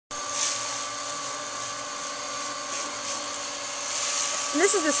And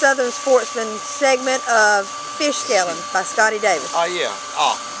this is the Southern Sportsman segment of Fish Scaling by Scottie Davis. Oh, yeah.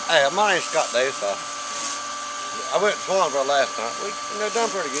 Hey, my name's Scott Davis. I went to Swansboro last night. We done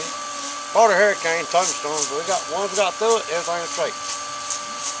pretty good. Part of hurricane, thunderstorms, but once we got through it, everything was straight.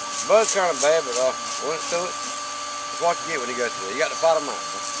 Bud's kind of bad, but we went through it. That's what you get when you go through it. You got to fight them out.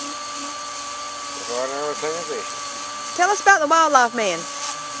 That's right now, everything is fishing. Tell us about the wildlife man.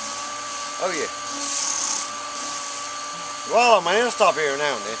 Oh, yeah. Well, man, it'll stop here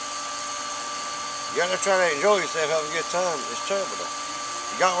now and then. You got to try to enjoy yourself, have a good time. It's terrible though.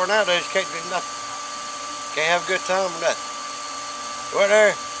 You got where nowadays you can't do nothing. Can't have a good time or nothing. Right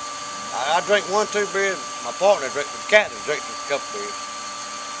there, I drink 1-2 beers. My partner drinks, the captain drinks a couple beers.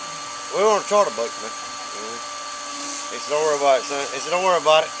 We were on a charter boat, man. He said, don't worry about it, son. He said, don't worry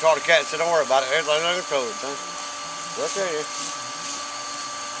about it. Charter captain said, don't worry about it. Everything's under control, son. So I tell you,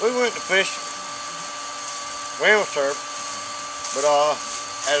 we went to fish. Wind was terrible. But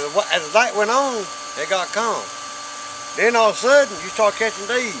as the night went on, it got calm. Then all of a sudden, you start catching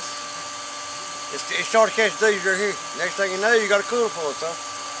these. It started catching these right here. Next thing you know, you got a cooler full of stuff.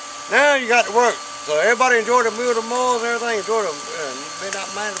 Now you got to work. So everybody enjoyed the meal, the malls, and everything. Enjoyed them.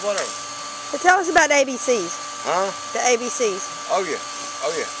 Midnight man, whatever. But tell us about the ABCs. Huh? The ABCs. Oh yeah.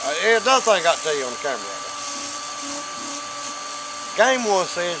 Oh yeah. There's another thing I got to tell you on the camera right now. Game one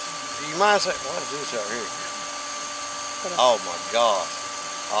says, you might say, what is this out here? Oh my gosh.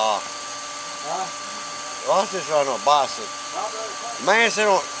 Watch this right on a bicycle. Man said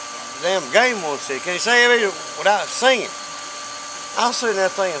on damn game one said, can you say it without singing? I was sitting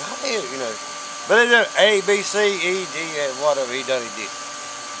there thinking, hell, you know. But they done A, B, C, E, D, whatever he done, he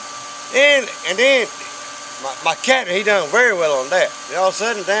did. And then my captain, he done very well on that. And all of a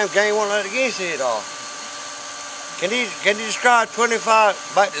sudden, damn game one let against it all. Can you describe 25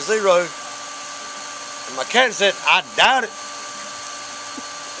 back to 0? And my captain said, I doubt it.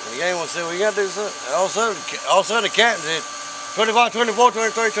 And the game one said, well, you got to do something. And all of a sudden, the captain said, 25, 24,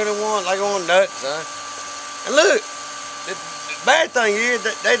 23, 21, like on nuts, son. And look, the bad thing is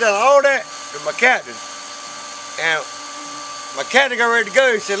that they done all that to my captain. And my captain got ready to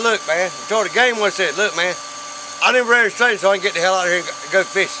go. He said, look, man, he told the game one, said, look, man, I didn't registration so I can get the hell out of here and go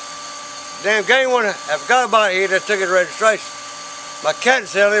fish. Damn game one, I forgot about it, he just took his registration. My captain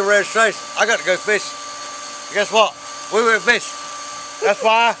said, I didn't registration, I got to go fishing. Guess what? We went fishing. That's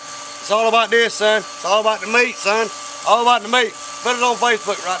why it's all about this, son. It's all about the meat, son. All about the meat. Put it on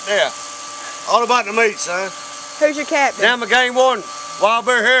Facebook right there. All about the meat, son. Who's your captain? Damn, the game one, Wild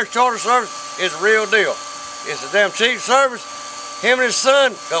Bear Harris Charter Service is a real deal. It's a damn cheap service. Him and his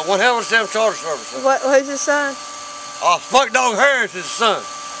son got one hell of a damn charter service. Son. Who's his son? Spuck Dog Harris is his son.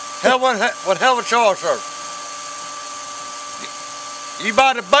 One hell of a charter service. You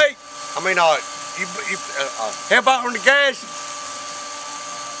buy the bait, you help out on the gas,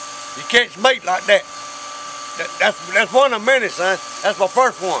 you catch meat like that. That's one of many, son. That's my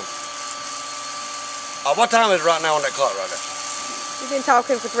first one. What time is it right now on that clock right there? You've been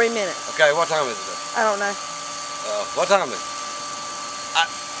talking for 3 minutes. Okay, what time is it? I don't know. What time is it?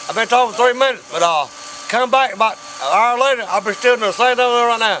 I've been talking for 3 minutes, but come back about an hour later, I'll be still doing the same thing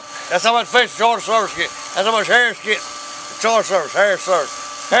right now. That's how much fish the charter service gets. That's how much Harris gets. The charter service, Harris service.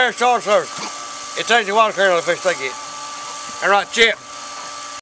 Harris charter service. It takes you water carrying on the fish they get. And right, Chip.